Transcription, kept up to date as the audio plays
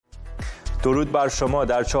درود بر شما.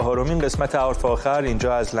 در چهارمین قسمت حرف آخر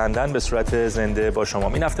اینجا از لندن به صورت زنده با شما.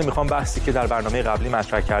 این هفته میخوام بحثی که در برنامه قبلی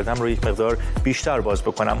مطرح کردم رو یک مقدار بیشتر باز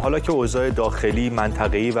بکنم. حالا که اوضاع داخلی،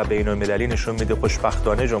 منطقه‌ای و بین‌المللی نشون میده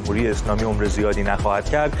خوشبختانه جمهوری اسلامی عمر زیادی نخواهد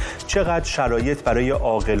کرد، چقدر شرایط برای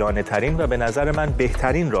عاقلانه ترین و به نظر من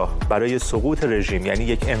بهترین راه برای سقوط رژیم، یعنی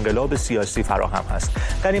یک انقلاب سیاسی فراهم هست.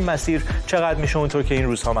 در این مسیر چقدر میشه اونطور که این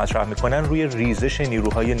روزها مطرح میکنن روی ریزش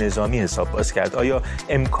نیروهای نظامی حساب باز کرد؟ آیا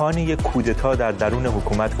امکان یک کودتا در درون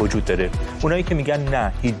حکومت وجود داره؟ اونایی که میگن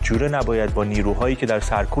نه هیچ جوره نباید با نیروهایی که در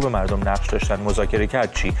سرکوب مردم نقش داشتن مذاکره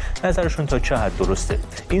کرد، چی؟ نظرشون تا چه حد درسته؟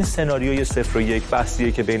 این سناریوی 0 و 1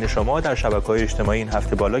 بحثیه که بین شما در شبکه‌های اجتماعی این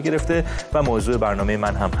هفته بالا گرفته و موضوع برنامه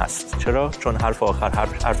من هم هست. چرا؟ چون حرف آخر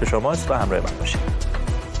حرف شماست و همراه من باشید.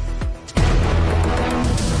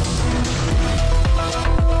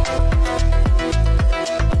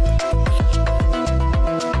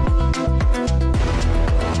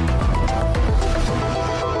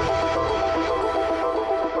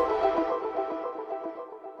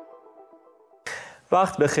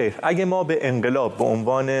 وقت بخیر. اگه ما به انقلاب به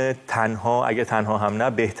عنوان تنها هم نه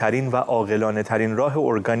بهترین و عاقلانه ترین راه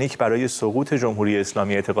ارگانیک برای سقوط جمهوری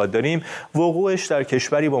اسلامی اعتقاد داریم، وقوعش در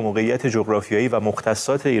کشوری با موقعیت جغرافیایی و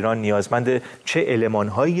مختصات ایران نیازمند چه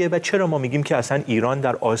المان‌هاییه و چرا ما میگیم که اصلا ایران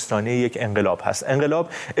در آستانه یک انقلاب هست؟ انقلاب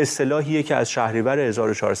اصطلاحیه که از شهریور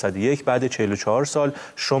 1401 بعد 44 سال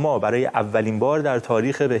شما برای اولین بار در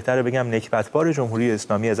تاریخ، بهتره بگم نکبتبار جمهوری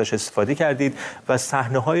اسلامی ازش استفاده کردید و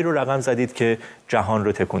صحنه‌هایی رو رقم زدید که جهان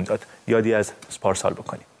رو تکون داد. یادی از پارسال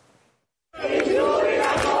بکنیم.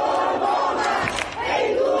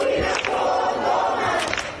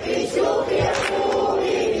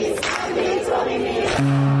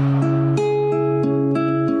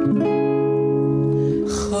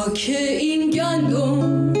 خاک این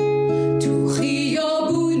گندم تو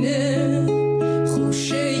خیابونه،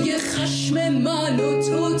 خوشه خشم من و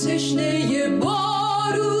تو تشنه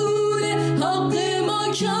بارونه، حق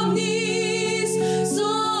ما کم نیست،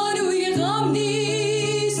 زانوی غم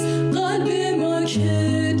نیست، قلب ما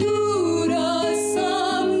که دور از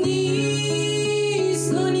هم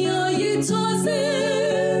نیست، دنیای تازه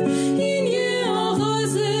این یه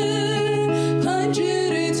آغازه،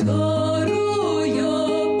 پنجره تا رویا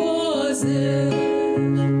بازه،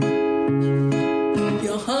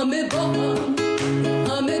 یا همه با هم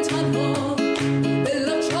همه تنها،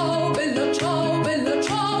 بلا چاو بلا چاو بلا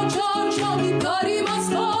چاو چاو چاو، میپریم از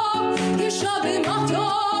خواب که شب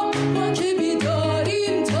مهتاب، ما که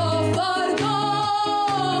بیداریم تا فردا،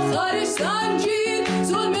 آخرش زنجیر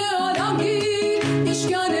ظلم آدمگیر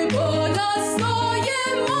میشکنه با دستای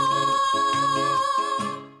ما.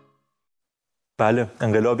 بله،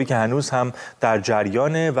 انقلابی که هنوز هم در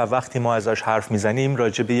جریانه و وقتی ما ازش حرف میزنیم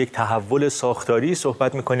راجع به یک تحول ساختاری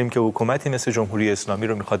صحبت میکنیم که حکومتی مثل جمهوری اسلامی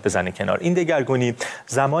رو میخواد بزنه کنار. این دگرگونی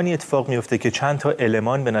زمانی اتفاق میفته که چند تا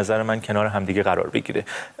المان به نظر من کنار همدیگه قرار بگیره.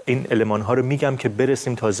 این المان ها رو میگم که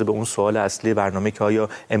برسیم تازه به اون سوال اصلی برنامه که آیا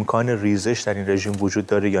امکان ریزش در این رژیم وجود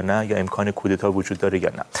داره یا نه، یا امکان کودتا وجود داره یا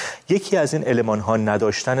نه. یکی از این المان ها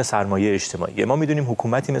نداشتن سرمایه اجتماعی. ما میدونیم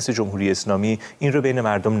حکومتی مثل جمهوری اسلامی این رو بین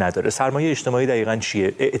مردم نداره. سرمایه اجتماعی دقیقاً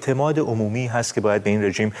چیه؟ اعتماد عمومی هست که باید به این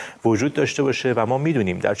رژیم وجود داشته باشه و ما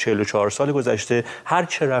میدونیم در 44 سال گذشته هر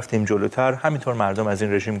چه رفتیم جلوتر همینطور مردم از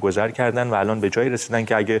این رژیم گذر کردن و الان به جایی رسیدن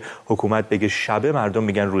که اگه حکومت بگه شبه مردم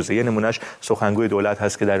میگن روزه. یه نمونهش سخنگوی دولت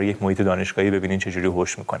هست که در یک محیط دانشگاهی ببینین چجوری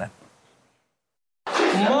هوش میکنن.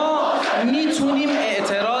 ما میتونیم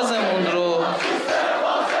اعتراضمون رو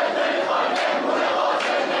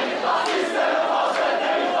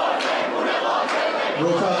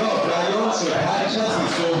رفقا بیان شد، هر کسی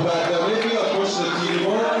صحبت داره بیاد پشت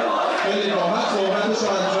تیریبون خیلی راحت صحبتش رو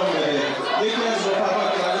انجام بده. یکی از رفقا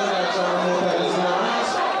که الان در جمع معترضین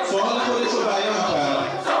هست سوال خودش رو بیان کرد.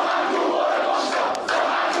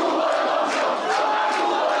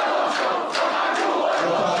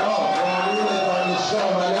 رفقا قانون دانشگاه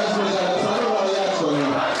و نظم جلسه رو رعایت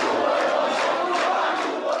کنیم.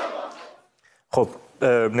 خب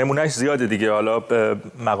نمونهش زیاده دیگه. حالا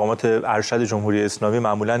مقامات ارشد جمهوری اسلامی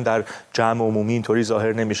معمولا در جمع عمومی اینطوری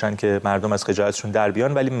ظاهر نمیشن که مردم از خجالتشون در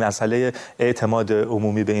بیان، ولی مسئله اعتماد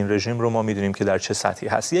عمومی به این رژیم رو ما میدونیم که در چه سطحی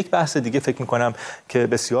هست. یک بحث دیگه فکر میکنم که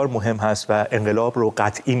بسیار مهم هست و انقلاب رو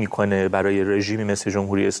قطعی میکنه برای رژیمی مثل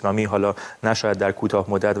جمهوری اسلامی، حالا نه شاید در کوتاه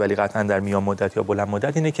مدت ولی قطعا در میان مدت یا بلند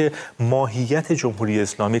مدت، اینه که ماهیت جمهوری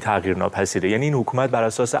اسلامی تغییر ناپذیره. یعنی این حکومت بر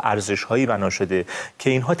اساس ارزش‌هایی بنا شده که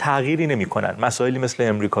اینها تغییری نمیکنن. مسائلی مثل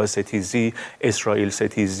امریکا ستیزی، اسرائیل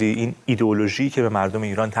ستیزی، این ایدئولوژی که به مردم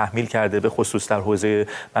ایران تحمیل کرده، به خصوص در حوزه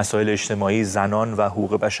مسائل اجتماعی، زنان و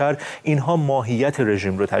حقوق بشر، اینها ماهیت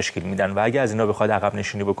رژیم رو تشکیل میدن و اگه از اینا بخواد عقب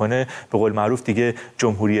نشینی بکنه، به قول معروف دیگه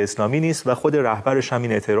جمهوری اسلامی نیست و خود رهبرش هم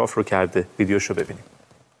این اعتراف رو کرده. ویدیوشو ببینیم.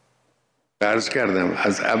 عرض کردم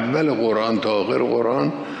از اول قرآن تا آخر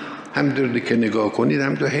قرآن همونطور که نگاه کنید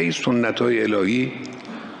همونطور هی سنت‌های الهی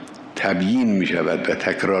تبیین می شود و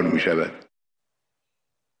تکرار می شود.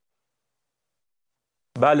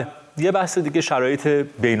 بله، یه بحث دیگه شرایط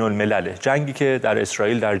بین الملله. جنگی که در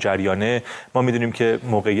اسرائیل در جریانه، ما میدونیم که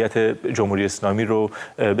موقعیت جمهوری اسلامی رو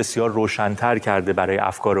بسیار روشن‌تر کرده برای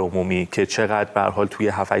افکار عمومی که چقدر به هر حال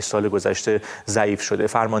توی 7-8 سال گذشته ضعیف شده.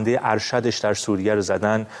 فرمانده ارشدش در سوریه رو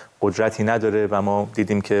زدن، قدرتی نداره و ما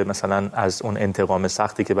دیدیم که مثلا از اون انتقام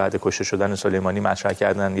سختی که بعد کشته شدن سلیمانی مطرح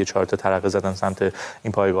کردن، یه 4 تا ترقه زدن سمت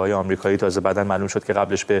این پایگاه‌های آمریکایی. تازه بعداً معلوم شد که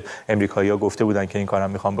قبلش به آمریکایی‌ها گفته بودن که این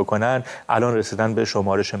کارم می‌خوام بکنن. الان رسیدن به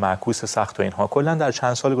شمارش معکوس سخت و اینها. کلاً در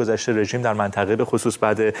چند سال گذشته رژیم در منطقه به خصوص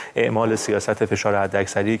بعد اعمال سیاست فشار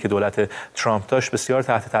حداکثری که دولت ترامپ داشت بسیار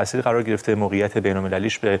تحت تاثیر قرار گرفته. موقعیت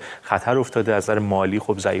بین‌المللیش به خطر افتاده، از نظر مالی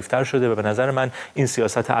خب ضعیف‌تر شده و به نظر من این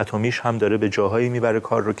سیاست اتمیش هم داره به جاهایی میبره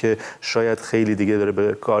کار رو که شاید خیلی دیگه داره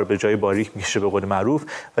به کار به جای باریک میشه به قول معروف.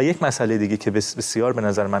 و یک مسئله دیگه که بسیار به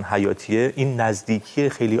نظر من حیاتیه، این نزدیکی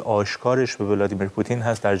خیلی آشکارش به ولادیمیر پوتین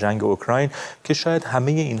هست در جنگ اوکراین که شاید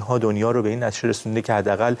همه اینها دنیا رو به این نتیجه رسونده که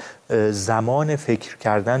حداقل زمان فکر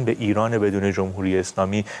کردن به ایران بدون جمهوری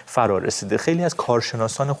اسلامی فرا رسیده. خیلی از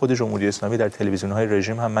کارشناسان خود جمهوری اسلامی در تلویزیون‌های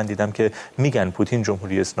رژیم هم من دیدم که میگن پوتین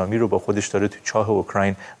جمهوری اسلامی رو با خودش داره تو چاه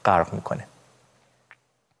اوکراین غرق میکنه.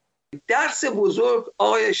 درس بزرگ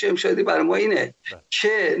آقای شمشادی برای ما اینه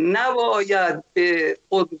که نباید به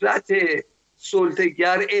قدرت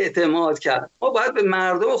سلطه‌گر اعتماد کرد. ما باید به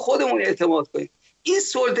مردم خودمون اعتماد کنیم. این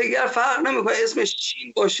سلطه‌گر فرق نمیکنه اسمش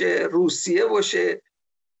چین باشه، روسیه باشه.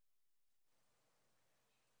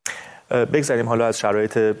 بگذاریم حالا از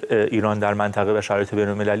شرایط ایران در منطقه و شرایط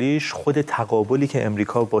بین‌المللیش. خود تقابلی که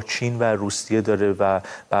امریکا با چین و روسیه داره و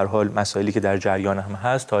به هر حال مسائلی که در جریان هم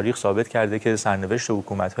هست، تاریخ ثابت کرده که سرنوشت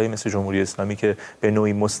حکومت‌های مثل جمهوری اسلامی که به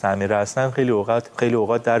نوعی مستعمره هستن خیلی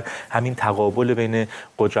اوقات در همین تقابل بین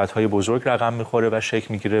قدرت‌های بزرگ رقم می‌خوره و شکل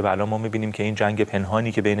می‌گیره و الان ما می‌بینیم که این جنگ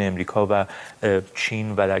پنهانی که بین امریکا و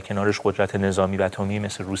چین و در کنارش قدرت نظامی و اتمی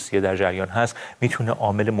مثل روسیه در جریان هست میتونه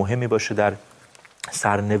عامل مهمی باشه در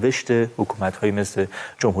سرنوشت حکومت‌های مثل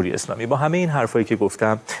جمهوری اسلامی. با همه این حرفایی که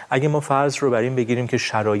گفتم، اگه ما فرض رو بر این بگیریم که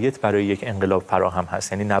شرایط برای یک انقلاب فراهم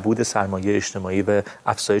هست، یعنی نبود سرمایه اجتماعی و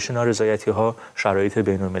افزایش نارضایتی‌ها، شرایط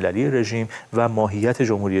بین‌المللی رژیم و ماهیت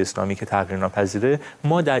جمهوری اسلامی که تغییر ناپذیره،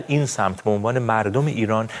 ما در این سمت به عنوان مردم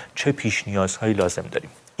ایران چه پیش نیازهایی لازم داریم؟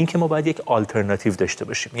 این که ما باید یک آلترناتیو داشته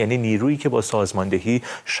باشیم، یعنی نیرویی که با سازماندهی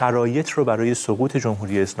شرایط رو برای سقوط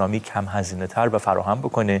جمهوری اسلامی کم هزینه‌تر و فراهم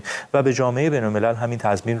بکنه و به جامعه بین‌الملل همین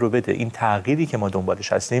تضمین رو بده. این تغییری که ما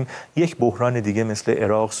دنبالش هستیم یک بحران دیگه مثل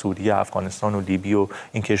عراق، سوریه، افغانستان و لیبی و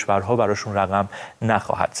این کشورها براشون رقم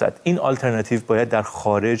نخواهد زد. این آلترناتیو باید در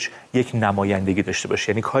خارج یک نمایندگی داشته باشه،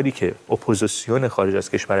 یعنی کاری که اپوزیسیون خارج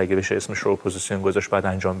از کشور اگه بشه اسمش رو اپوزیسیون گذاشت باید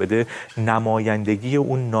انجام بده، نمایندگی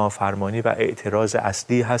اون نافرمانی و اعتراض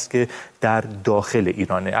اصلی هست که در داخل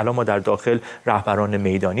ایرانه. الان ما در داخل رهبران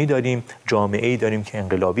میدانی داریم، جامعه‌ای داریم که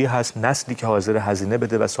انقلابی هست، نسلی که حاضر هزینه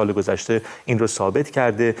بده و سال گذشته این رو ثابت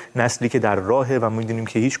کرده، نسلی که در راهه و می‌دونیم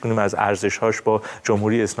که هیچ کدوم از ارزش‌هاش با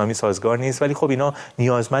جمهوری اسلامی سازگار نیست، ولی خب اینا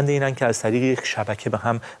نیازمند اینن که از طریق یک شبکه به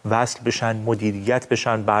هم وصل بشن، مدیریت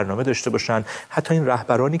بشن، برنامه داشته باشن. حتی این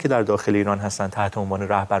رهبرانی که در داخل ایران هستن تحت عنوان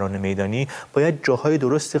رهبران میدانی باید جاهای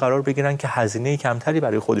درستی قرار بگیرن که هزینه کمتری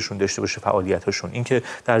برای خودشون داشته باشه فعالیتاشون. اینکه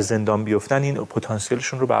در زندان بیفتن این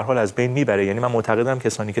پتانسیلشون رو به هر حال از بین میبره. یعنی من معتقدم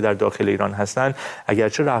کسانی که در داخل ایران هستن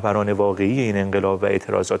اگرچه رهبران واقعی این انقلاب و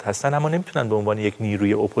اعتراضات هستن، اما نمیتونن به عنوان یک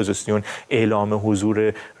نیروی اپوزیسیون اعلام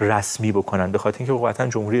حضور رسمی بکنن، به خاطر اینکه قطعا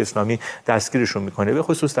جمهوری اسلامی دستگیرشون میکنه، به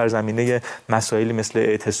خصوص در زمینه مسائلی مثل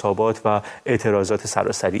اعتصابات و اعتراضات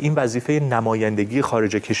سراسری. این وظیفه نمایندگی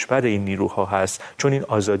خارج کشور این نیروها هست، چون این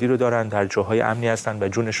آزادی رو دارن، در جاهای امنی هستن و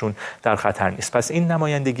جونشون در خطر نیست. پس این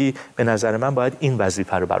نمایندگی به نظر من باید این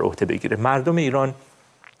وظیفه رو بر عهده بگیره. مردم ایران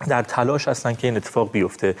در تلاش هستن که این اتفاق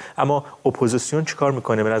بیفته، اما اپوزیسیون چیکار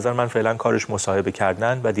میکنه؟ به نظر من فعلا کارش مصاحبه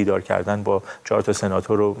کردن و دیدار کردن با 4 تا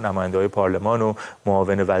سناتور و نماینده‌های پارلمان و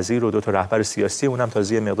معاون وزیر و 2 تا رهبر سیاسی، اونم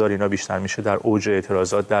تازه مقدار اینا بیشتر میشه در اوج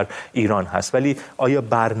اعتراضات در ایران هست. ولی آیا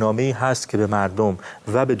برنامه‌ای هست که به مردم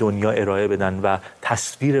و به دنیا ارائه بدن و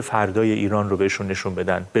تصویر فردای ایران رو بهشون نشون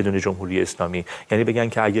بدن بدون جمهوری اسلامی. یعنی بگن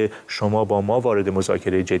که اگه شما با ما وارد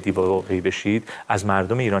مذاکره جدی و واقعی بشید، از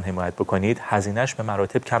مردم ایران حمایت بکنید، هزینه‌اش به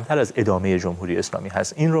مراتب کمتر از ادامه جمهوری اسلامی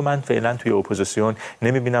هست. این رو من فعلا توی اپوزیسیون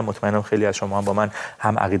نمیبینم. مطمئنم خیلی از شما هم با من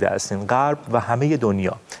هم عقیده هستین. غرب و همه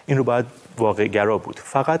دنیا این رو باید واقع گرا بود.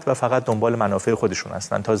 فقط و فقط دنبال منافع خودشون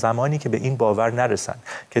هستن. تا زمانی که به این باور نرسن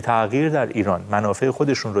که تغییر در ایران منافع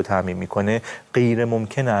خودشون رو تضمین میکنه، غیر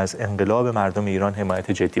ممکنه از انقلاب مردم ایران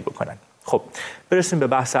حمایت جدی بکنن. خب برسیم به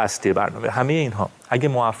بحث اصلی برنامه. همه اینها اگه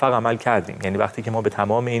موفق عمل کردیم، یعنی وقتی که ما به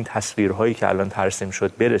تمام این تصویرهایی که الان ترسیم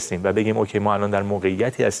شد برسیم و بگیم اوکی ما الان در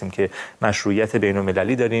موقعیتی هستیم که مشروعیت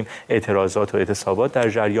بین‌المللی داریم، اعتراضات و اعتصابات در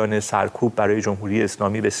جریان، سرکوب برای جمهوری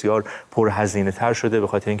اسلامی بسیار پرهزینه‌تر شده به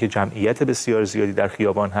خاطر اینکه جمعیت بسیار زیادی در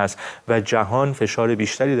خیابان هست و جهان فشار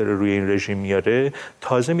بیشتری داره روی این رژیم میاره،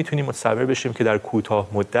 تازه میتونیم متصور بشیم که در کوتاه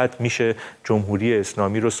مدت میشه جمهوری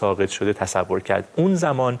اسلامی رو ساقط شده تصور کرد. اون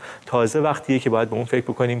زمان تازه وقتیه که باید به اون فکر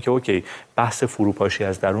بکنیم که اوکی بحث فروپاشی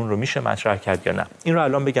از درون رو میشه مطرح کرد یا نه. این رو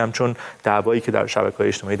الان بگم چون دعوایی که در شبکه‌های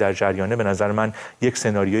اجتماعی در جریانه به نظر من یک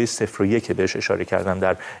سناریوی 0 و 1 بهش اشاره کردم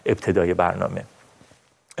در ابتدای برنامه.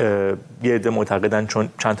 یه عده معتقدن چون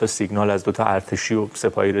چند تا سیگنال از 2 تا ارتشی و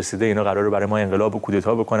سپاهی رسیده، اینا قراره برای ما انقلاب و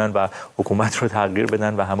کودتا بکنن و حکومت رو تغییر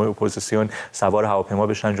بدن و همه اپوزیسیون سوار هواپیما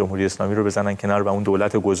بشن، جمهوری اسلامی رو بزنن کنار و اون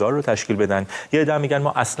دولت گذار رو تشکیل بدن. یه عده میگن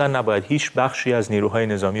ما اصلا نباید هیچ بخشی از نیروهای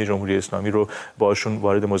نظامی جمهوری اسلامی رو باشون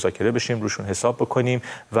وارد مذاکره بشیم، روشون حساب بکنیم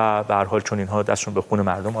و به هر حال چون اینها دستشون به خون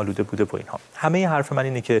مردم آلوده بوده و اینها. همه حرف من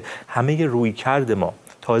اینه که همه رویکرد ما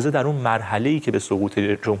تازه در اون مرحله‌ای که به سقوط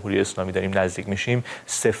جمهوری اسلامی داریم نزدیک میشیم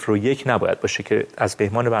 0 و 1 نباید باشه که از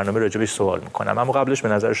بهمان برنامه راجبش سوال میکنم. اما قبلش به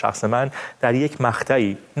نظر شخص من در یک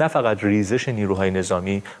مقطعی نه فقط ریزش نیروهای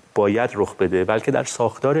نظامی باید رخ بده، بلکه در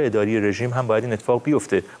ساختار اداری رژیم هم باید این اتفاق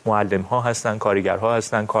بیفته. معلم‌ها هستن، کارگرها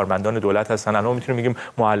هستن، کارمندان دولت هستن. الان میتونیم بگیم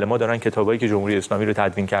معلم‌ها دارن کتابایی که جمهوری اسلامی رو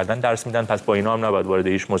تدوین کردن درس میدن، پس با اینا هم نباید وارد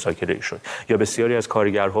هیچ مذاکره‌ای شد. یا بسیاری از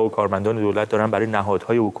کارگرها و کارمندان دولت دارن برای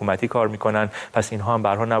نهادهای حکومتی کار میکنن، پس اینها هم به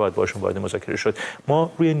هر حال نباید باشون وارد مذاکره شد.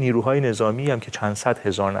 ما روی نیروهای نظامی هم که چند صد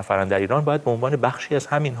هزار نفرن در ایران باید به عنوان بخشی از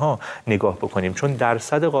همینها نگاه بکنیم، چون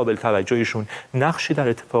درصد قابل توجهشون نقشی در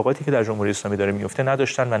اتفاقاتی که در جمهوری اسلامی داره میفته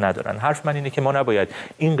نداشتن و ندارن. حرف من اینه که ما نباید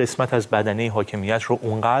این قسمت از بدنه حاکمیت رو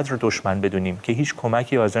اونقدر دشمن بدونیم که هیچ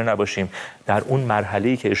کمکی حاضر نباشیم در اون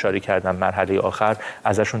مرحله‌ای که اشاره کردم، مرحله آخر،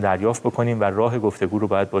 ازشون دریافت بکنیم و راه گفتگو رو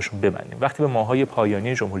باید باشون ببندیم. وقتی به ماهای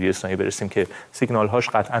پایانی جمهوری اسلامی برسیم که سیگنال‌هاش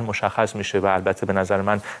قطعاً مشخص میشه و البته به نظر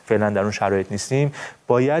من فعلا در اون شرایط نیستیم،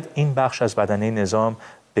 باید این بخش از بدنه نظام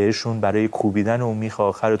بهشون برای کوبیدن اون میخ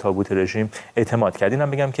آخر تابوت رژیم اعتماد کرد.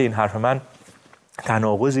 اینم بگم که این حرف من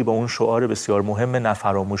تناقضی با اون شعار بسیار مهم نه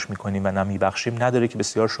فراموش می‌کنیم و نه میبخشیم نداره که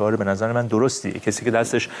بسیار شعار به نظر من درستیه. کسی که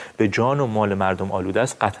دستش به جان و مال مردم آلوده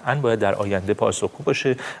است قطعاً باید در آینده پاسخگو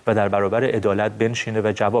باشه و در برابر عدالت بنشینه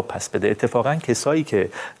و جواب پس بده. اتفاقاً کسایی که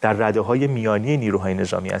در رده‌های میانی نیروهای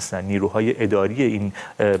نظامی هستن، نیروهای اداری این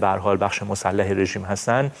به هر حال بخش مسلح رژیم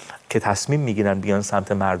هستن که تصمیم میگیرن بیان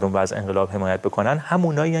سمت مردم و از انقلاب حمایت بکنن،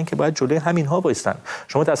 همونایی هستن که باید جلوی همینها وایسن.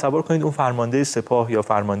 شما تصور کنید اون فرمانده سپاه یا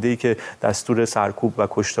فرمانده‌ای که دستور سرکوب و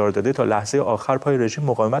کشتار داده تا لحظه آخر پای رژیم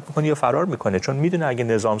مقاومت میکنه یا فرار میکنه، چون میدونه اگه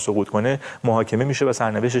نظام سقوط کنه محاکمه میشه و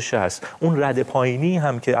سرنوشتش چه هست. اون رد پایینی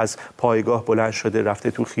هم که از پایگاه بلند شده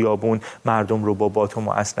رفته تو خیابون مردم رو با باتوم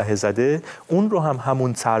و اسلحه زده، اون رو هم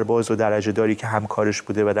همون سرباز و درجه داری که همکارش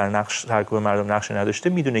بوده و در نقش سرکوب مردم نقش نداشته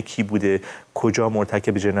میدونه کی بوده، کجا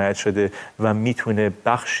مرتکب جنایت شده و میتونه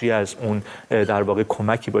بخشی از اون در واقع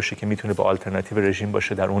کمکی باشه که میتونه به آلترناتیو رژیم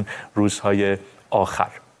باشه در اون روزهای آخر.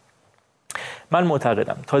 من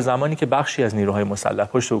معتقدم تا زمانی که بخشی از نیروهای مسلح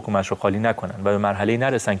پشت حکومت رو خالی نکنن و به مرحله‌ای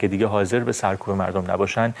نرسن که دیگه حاضر به سرکوب مردم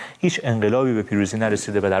نباشن، هیچ انقلابی به پیروزی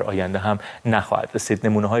نرسیده و در آینده هم نخواهد رسید.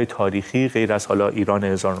 نمونه‌های تاریخی غیر از حالا ایران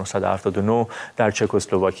 1979 در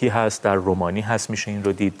چکسلواکی هست، در رومانی هست، میشه این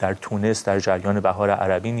رو دید، در تونس در جریان بهار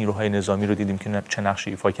عربی نیروهای نظامی رو دیدیم که چه نقشی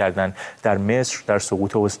ایفا کردن، در مصر در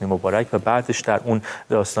سقوط حسنی مبارک و بعدش در اون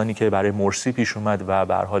داستانی که برای مرسی پیش اومد و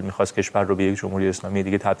به هر حال می‌خواست کشور رو به یک جمهوری اسلامی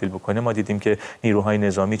دیگه تبدیل بکنه، ما دیدیم که نیروهای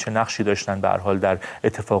نظامی چه نقشی داشتن به هر حال در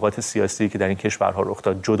اتفاقات سیاسی که در این کشورها رخ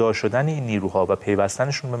داد. جدا شدن این نیروها و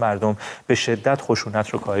پیوستنشون به مردم به شدت خشونت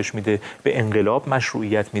رو کاهش میده، به انقلاب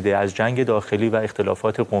مشروعیت میده، از جنگ داخلی و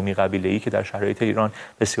اختلافات قومی قبیله‌ای که در شرایط ایران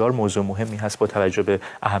بسیار موضوع مهمی هست با توجه به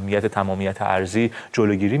اهمیت تمامیت ارضی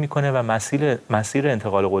جلوگیری میکنه و مسیر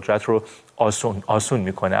انتقال قدرت رو آسون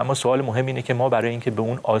میکنه. اما سوال مهم اینه که ما برای اینکه به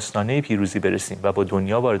اون آستانه پیروزی برسیم و با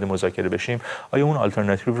دنیا وارد مذاکره بشیم، آیا اون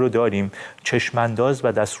آلترناتیو رو داریم؟ چشمانداز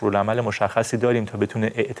و دستورالعمل مشخصی داریم تا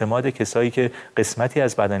بتونه اعتماد کسایی که قسمتی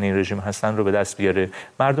از بدن این رژیم هستن رو به دست بیاره؟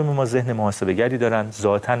 مردم ما ذهن محاسبه‌گری دارن،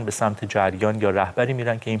 ذاتاً به سمت جریان یا رهبری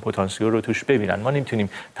میرن که این پتانسیل رو توش ببینن. ما نمیتونیم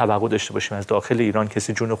توقع داشته باشیم از داخل ایران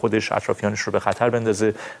کسی جون خودش، اطرافیانش رو به خطر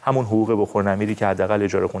بندازه، همون حقوق بخورنمیری که حداقل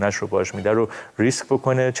اجاره خونه‌اش رو باهاش میده رو ریسک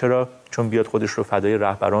بکنه. چرا؟ چون بیاد خودش رو فدای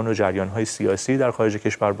رهبران و جریان‌های سیاسی در خارج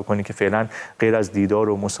کشور بکنه که فعلا غیر از دیدار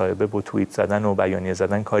و مصاحبه و توییت زدن و بیانیه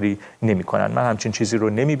زدن کاری نمی‌کنن. من همچین چیزی رو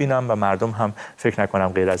نمی‌بینم و مردم هم فکر نکنم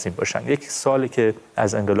غیر از این باشن. یک سالی که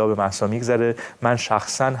از انقلاب مهسا میگذره، من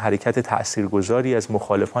شخصا حرکت تاثیرگذاری از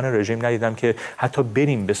مخالفان رژیم ندیدم که حتی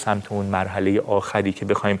بریم به سمت اون مرحله آخری که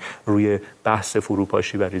بخوایم روی بحث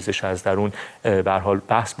فروپاشی و ریزش از درون به هر حال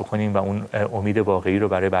بحث بکنیم و اون امید واقعی رو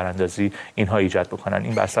برای براندازی اینها ایجاد بکنن.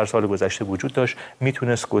 این بستر سال گذشته وجود داشت،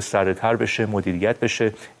 میتونست گسترده‌تر بشه، مدیریت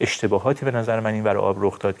بشه. اشتباهاتی به نظر من این برای آب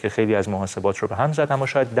رخ داد که خیلی از محاسبات رو به هم زد، اما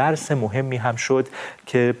شاید درس مهمی هم شد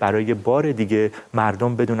که برای بار دیگه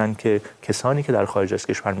مردم بدونن که کسانی که در خارج از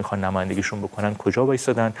کشور میخوان نمایندگیشون بکنن کجا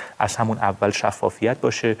وایسادن، از همون اول شفافیت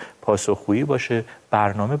باشه، پاسخگویی باشه،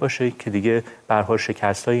 برنامه باشه که دیگه به هر حال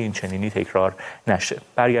شکست‌های این چنینی تکرار نشه.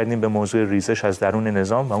 برگردیم به موضوع ریزش از درون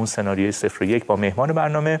نظام و اون سناریوی 0-1 با مهمان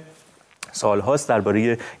برنامه. سال‌هاست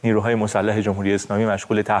درباره نیروهای مسلح جمهوری اسلامی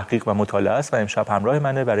مشغول تحقیق و مطالعه است و امشب همراه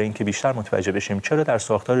منه برای اینکه بیشتر متوجه بشیم چرا در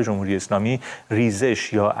ساختار جمهوری اسلامی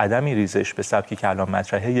ریزش یا عدمی ریزش به سبکی که الان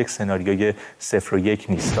مطرحه یک سناریوی 0-1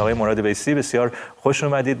 نیست. آقای مراد ویسی، بسیار خوش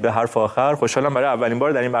اومدید به حرف آخر. خوشحالم برای اولین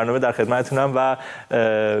بار در این برنامه در خدمتتونم و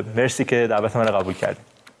مرسی که دعوت من رو قبول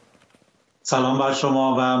کردید. سلام بر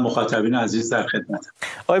شما و مخاطبین عزیز در خدمت.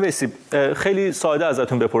 آقای ویسی، خیلی ساده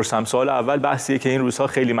ازتون بپرسم. سوال اول بحثیه که این روزها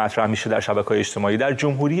خیلی مطرح میشه در شبکه‌های اجتماعی. در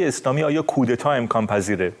جمهوری اسلامی آیا کودتا امکان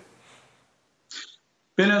پذیره؟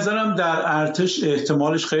 به نظرم در ارتش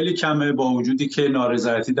احتمالش خیلی کمه، با وجودی که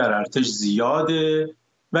نارضایتی در ارتش زیاده،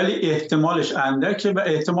 ولی احتمالش اندکه و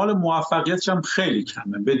احتمال موفقیتش هم خیلی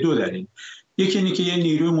کمه به دو دلیل. یکی اینه که یه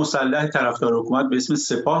نیروی مسلح طرفدار حکومت به اسم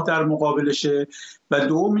سپاه در مقابلشه و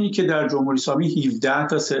دوم اینه که در جمهوری اسلامی 17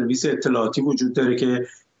 تا سرویس اطلاعاتی وجود داره که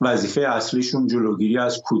وظیفه اصلیشون جلوگیری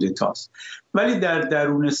از کودتاست. ولی در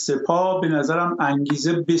درون سپاه به نظرم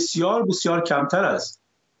انگیزه بسیار بسیار کمتر از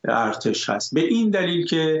ارتش هست، به این دلیل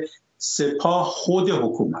که سپاه خود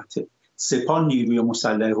حکومته. سپاه نیروی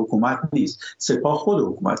مسلح حکومت نیست، سپاه خود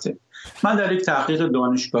حکومته. من در یک تحقیق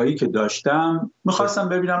دانشگاهی که داشتم میخواستم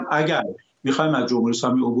ببینم اگر میخوایم از جمهوری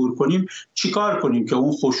اسلامی عبور کنیم چیکار کنیم که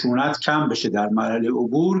اون خشونت کم بشه در مرحله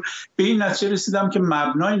عبور. به این نتیجه رسیدم که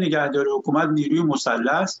مبنای نگهداری حکومت نیروی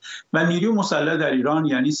مسلح است و نیروی مسلح در ایران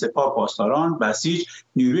یعنی سپاه، پاسداران، بسیج،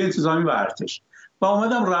 نیروی انتظامی و ارتش. و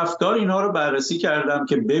اومدم رفتار اینها رو بررسی کردم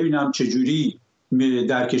که ببینم چجوری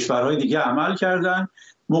در کشورهای دیگه عمل کردن،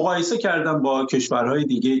 مقایسه کردم با کشورهای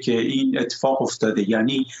دیگه که این اتفاق افتاده،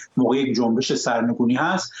 یعنی موقع یک جنبش سرنگونی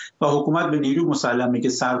هست و حکومت به نیروی مسلح میگه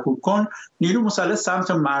سرکوب کن، نیروی مسلح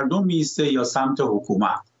سمت مردم میسته یا سمت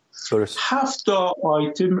حکومت. درست.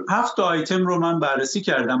 7 آیتم رو من بررسی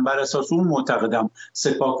کردم، بر اساس اون معتقدم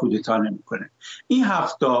سپاه کودتا نمیکنه. این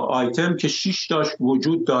 7 آیتم که 6 داشت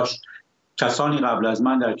وجود داشت، کسانی قبل از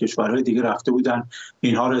من در کشورهای دیگه رفته بودن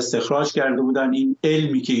اینها رو استخراج کرده بودن، این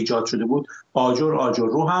علمی که ایجاد شده بود آجر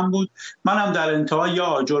رو هم بود، منم در انتها یا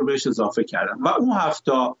آجر بهش اضافه کردم. و اون 7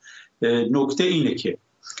 نکته اینه که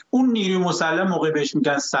اون نیروی مسلح موقع بهش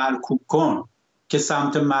میگن سرکوب کن که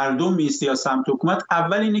سمت مردم میسته یا سمت حکومت،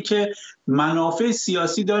 اول اینه که منافع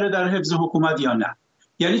سیاسی داره در حفظ حکومت یا نه،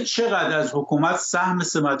 یعنی چقدر از حکومت سهم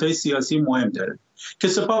سمت‌های سیاسی مهم داره که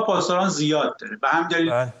سپاه پاسداران زیاد داره و هم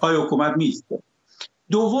دلیل پای حکومت میسته.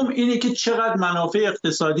 دوم اینه که چقدر منافع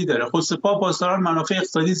اقتصادی داره، خود سپاه پاسداران منافع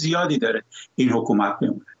اقتصادی زیادی داره، این حکومت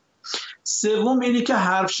میمونه. سوم اینه که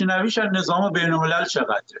حرف شنویش از نظام بین‌الملل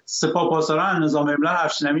چقدره. سپاه پاسداران از نظام بین‌الملل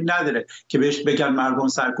حرف شنوی نداره که بهش بگن مردم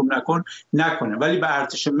سرکوب نکنه، ولی به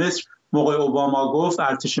ارتش مصر موقع اوباما گفت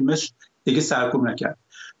ارتش مصر دیگه سرکوب نکرد.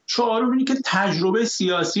 چهارم اینه که تجربه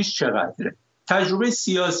سیاسیش چقدره. تجربه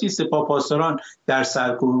سیاسی سپاه پاسداران در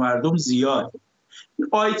سرکوب مردم زیاده.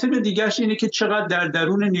 آیتم دیگرش اینه که چقدر در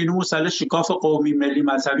درون نیروی مسلح شکاف قومی، ملی،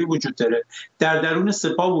 مذهبی وجود داره. در درون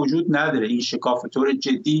سپاه وجود نداره این شکاف طور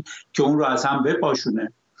جدی که اون رو از هم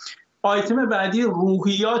بپاشونه. آیتم بعدی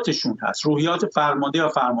روحیاتشون هست، روحیات فرمانده یا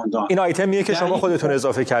فرماندهان. این آیتمیه که شما خودتون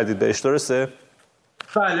اضافه کردید بهش، درسته؟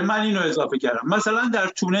 بله، من اینو اضافه کردم. مثلا در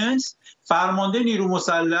تونس فرمانده نیرو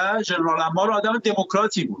مسلح ژنرال عمار آدم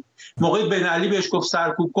دموکراتی بود. موقع بن علی بهش گفت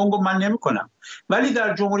سرکوب کن، گفت من نمیکنم. ولی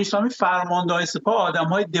در جمهوری اسلامی فرمانده‌های سپاه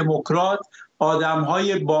آدم‌های دموکرات،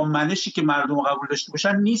 آدم‌های با منشی که مردم قبول داشته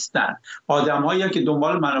باشن نیستن، آدم‌هایی که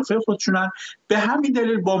دنبال منافع خودشونن. به همین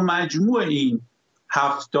دلیل با مجموع این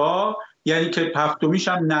هفتا، یعنی که هفتمیش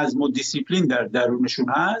هم نظم و دیسیپلین در درونشون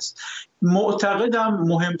هست، معتقدم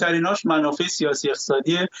مهمتریناش منافع سیاسی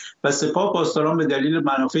اقتصادیه و سپاه پاسداران به دلیل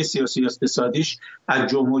منافع سیاسی اقتصادیش از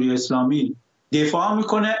جمهوری اسلامی دفاع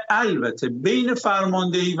میکنه. البته بین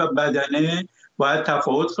فرماندهی و بدنه باید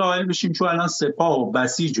تفاوت قائل بشیم، چون الان سپاه و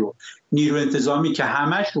بسیج و نیرو انتظامی که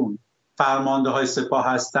همشون فرمانده های سپاه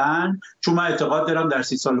هستن، چون من اعتقاد دارم در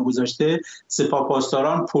 30 سال گذشته سپاه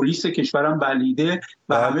پاسداران پلیس کشورم بلیده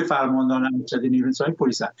و همه فرماندهان ارشد نیروی انتظامی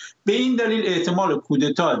پلیس هستن. به این دلیل احتمال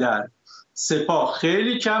کودتا در سپاه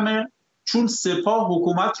خیلی کمه، چون سپاه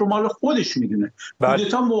حکومت رو مال خودش میدونه.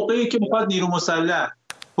 کودتا موقعی که میخواد نیرو مسلح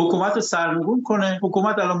حکومت سرنگون کنه،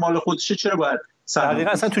 حکومت الان مال خودشه، چرا باید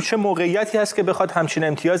دقیقاً اصلا تو چه موقعیتی هست که بخواد همچین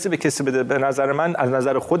امتیازی به کسی بده؟ به نظر من از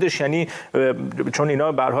نظر خودش، یعنی چون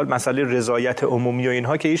اینا به هر حال مسئله رضایت عمومی و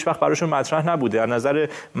اینها که هیچ وقت براشون مطرح نبوده، از نظر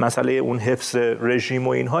مسئله اون حفظ رژیم و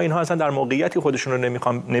اینها اصلا در موقعیتی خودشون رو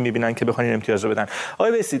نمیبینن که بخوان این امتیازو بدن.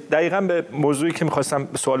 آقای ویسی، دقیقاً به موضوعی که می‌خواستم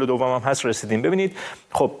سوال دومم هست رسیدیم. ببینید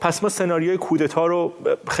خب پس ما سناریوی کودتا رو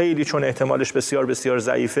خیلی چون احتمالش بسیار بسیار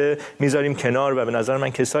ضعیفه میذاریم کنار و به نظر من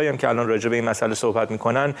کسایی هم که الان راجع به این مسئله صحبت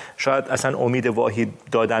میکنن شاید اصلا امید واحد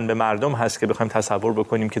دادن به مردم هست که بخوایم تصور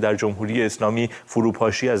بکنیم که در جمهوری اسلامی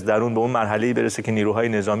فروپاشی از درون به اون مرحله‌ای برسه که نیروهای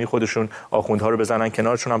نظامی خودشون آخوندها رو بزنن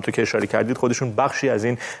کنار، چون هم تو که اشاره کردید خودشون بخشی از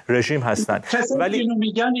این رژیم هستن. ولی اینو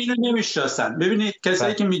میگن، اینو نمیشناسن. ببینید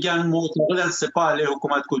کسایی که میگن معتقدن سپاه علیه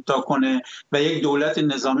حکومت کودتا کنه و یک دولت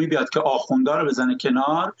نظامی بیاد که آخوندها رو بزنه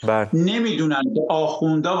کنار، نمیدونن که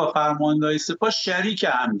آخوندها و فرماندهای سپاه شریک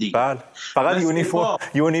هم دیگه. فقط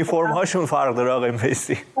یونیفرم هاشون فرق داره آقای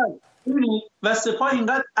ویسی. و سپاه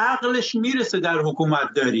اینقدر عقلش میرسه در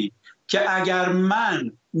حکومت داری که اگر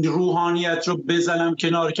من روحانیت رو بزنم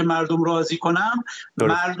کنار که مردم راضی کنم،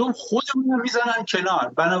 مردم خودمون رو میزنن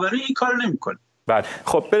کنار، بنابراین این کار نمیکنه. بله،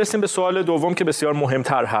 خب برسیم به سوال دوم که بسیار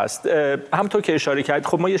مهمتر هست. همونطور که اشاره کردید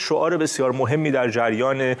خب ما یه شعار بسیار مهمی در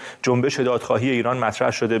جریان جنبش دادخواهی ایران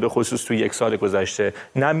مطرح شده، به خصوص توی 1 سال گذشته: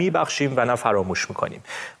 نه میبخشیم و نه فراموش میکنیم.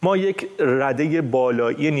 ما یک رده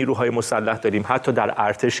بالایی نیروهای مسلح داریم، حتی در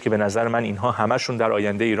ارتش، که به نظر من اینها همشون در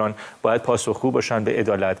آینده ایران باید پاسخگو باشن به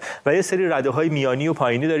عدالت، و یه سری رده‌های میانی و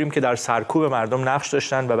پایینی داریم که در سرکوب مردم نقش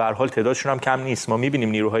داشتن و به هر حال تعدادشون هم کم نیست. ما میبینیم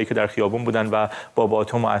نیروهایی که در خیابون بودن و با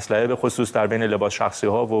باتوم و اسلحه به خصوص در بین لباس شخصی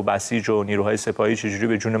ها و بسیج و نیروهای سپاهی چجوری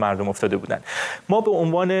به جون مردم افتاده بودن. ما به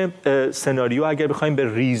عنوان سناریو اگر بخوایم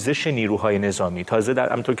به ریزش نیروهای نظامی، تازه در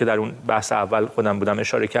همونطور که در اون بحث اول خودم بودم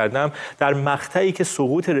اشاره کردم، در مقطعی که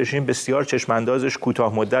سقوط رژیم بسیار چشماندازش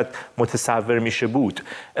کوتاه مدت متصور میشه بود،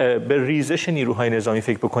 به ریزش نیروهای نظامی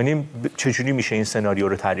فکر بکنیم، چجوری میشه این سناریو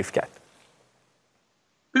رو تعریف کرد؟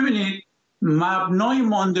 ببینید، مبنای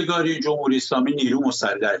ماندگاری جمهوری اسلامی نیرو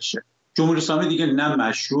مسلحشه. جمهوری اسلامی دیگه نه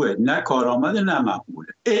مشروعه، نه کارآمده، نه مقبوله.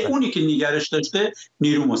 اونی که نگرش داشته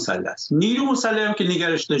نیرو مسلح است. نیرو مسلح هم که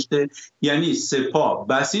نگرش داشته یعنی سپاه،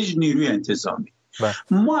 بسیج، نیروی انتظامی.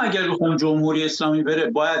 ما اگر بخوایم جمهوری اسلامی بره،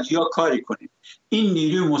 باید یا کاری کنیم این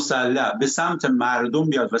نیروی مسلح به سمت مردم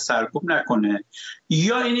بیاد و سرکوب نکنه،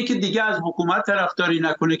 یا اینی که دیگه از حکومت طرفداری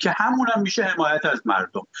نکنه که همون هم میشه حمایت از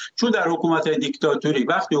مردم. چون در حکومت‌های دیکتاتوری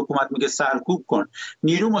وقتی حکومت میگه سرکوب کن،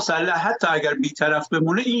 نیرو مسلح حتی اگر بی‌طرف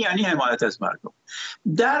بمونه، این یعنی حمایت از مردم.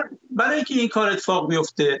 برای اینکه این کار اتفاق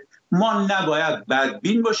بیفته، ما نباید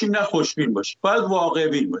بدبین باشیم نه خوشبین باشیم، باید واقع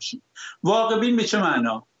بین باشیم. واقع بین به چه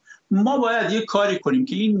معنا؟ ما باید یه کاری کنیم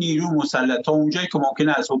که این نیرو مسلح تا اونجایی که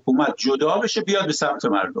ممکنه از حکومت جدا بشه، بیاد به سمت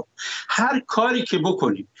مردم. هر کاری که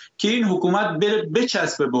بکنیم که این حکومت بره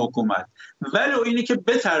بچسبه به حکومت، ولو اینی که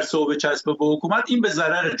بترسه و بچسبه به حکومت، این به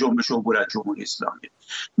ضرر جنبش عبور از جمهوری اسلامی.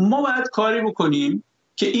 ما باید کاری بکنیم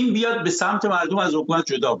که این بیاد به سمت مردم، از حکومت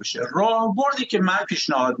جدا بشه. راهبردی که من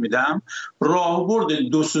پیشنهاد میدم راهبرد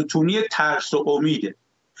 2 ستونی ترس و امیده.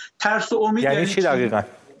 ترس و امید یعنی چی دقیقاً؟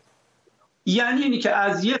 یعنی اینی که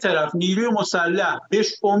از یه طرف نیروی مسلح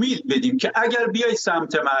بهش امید بدیم که اگر بیای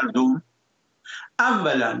سمت مردم،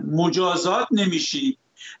 اولا مجازات نمیشی،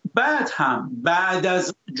 بعد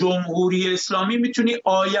از جمهوری اسلامی میتونی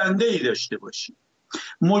آینده‌ای داشته باشی.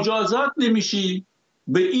 مجازات نمیشی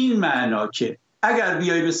به این معنا که اگر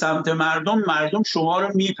بیای به سمت مردم، مردم شما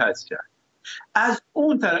رو میپذیرن. از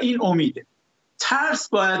اون طرف این امیده. ترس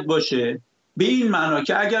باید باشه به این معنا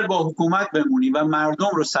که اگر با حکومت بمونی و مردم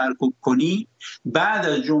رو سرکوب کنی، بعد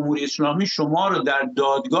از جمهوری اسلامی شما رو در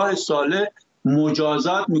دادگاه صالح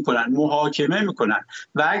مجازات میکنن، محاکمه میکنن،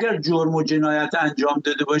 و اگر جرم و جنایت انجام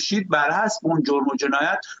داده باشید، بر حسب اون جرم و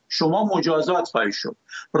جنایت شما مجازات خواهید شد.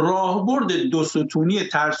 راهبرد 2 ستونی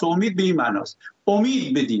ترس و امید به این معناست.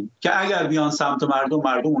 امید بدیم که اگر بیان سمت مردم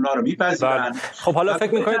اونا رو میپذیرن. خب حالا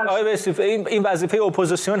فکر میکنید آقای ویسی این وظیفه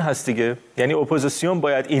اپوزیسیون هست دیگه، یعنی اپوزیسیون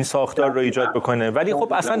باید این ساختار رو ایجاد بکنه، ولی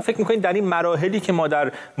خب اصلا فکر میکنید در این مراحلی که ما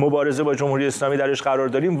در مبارزه با جمهوری اسلامی درش قرار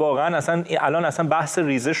داریم واقعا الان بحث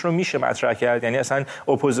ریزش رو میشه مطرح کرد؟ یعنی اصلا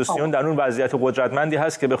اپوزیسیون در اون وضعیت قدرتمندی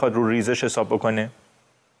هست که بخواد رو ریزش حساب بکنه؟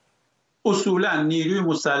 اصولا نیروی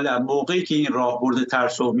مسلح موقعی که این راهبرد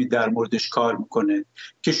ترس و امید در موردش کار میکنه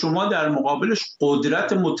که شما در مقابلش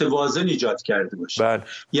قدرت متوازن ایجاد کرده باشید،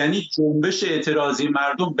 یعنی جنبش اعتراضی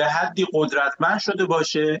مردم به حدی قدرتمند شده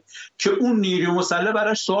باشه که اون نیروی مسلح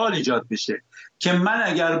براش سوال ایجاد بشه که من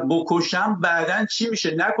اگر بکشم بعداً چی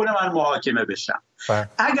میشه، نکنه من محاکمه بشم.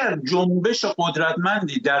 اگر جنبش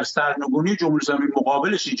قدرتمندی در سرنگونی جمهوری اسلامی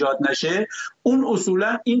مقابلش ایجاد نشه، اون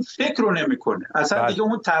اصولا این فکر رو نمیکنه، اصلا دیگه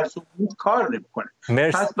اون ترس و امید کار نمیکنه.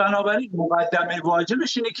 پس بنابراین مقدمه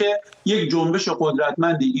واجبش اینه که یک جنبش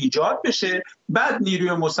قدرتمندی ایجاد بشه، بعد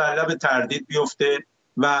نیروی مسلح به تردید بیفته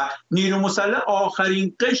و نیروی مسلح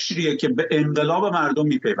آخرین قشریه که به انقلاب مردم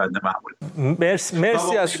میپیونده معمولا.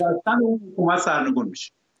 مرسی از حکومت سرنگون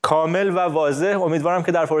میشه. کامل و واضح. امیدوارم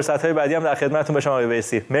که در فرصت‌های بعدی هم در خدمتتون باشم آقای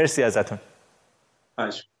ویسی. مرسی ازتون.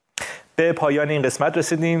 به پایان این قسمت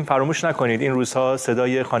رسیدیم. فراموش نکنید این روزها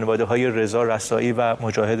صدای خانواده‌های رضا رسایی و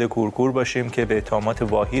مجاهد کورکور باشیم که به اتهامات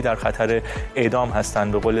واهی در خطر اعدام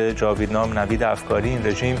هستند. به قول جاویدنام نوید افکاری، این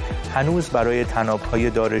رژیم هنوز برای طناب‌های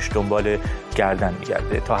دارش دنبال گردن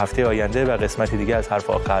می‌گرده. تا هفته آینده و قسمت دیگه از حرف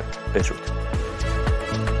آخر، بدرود.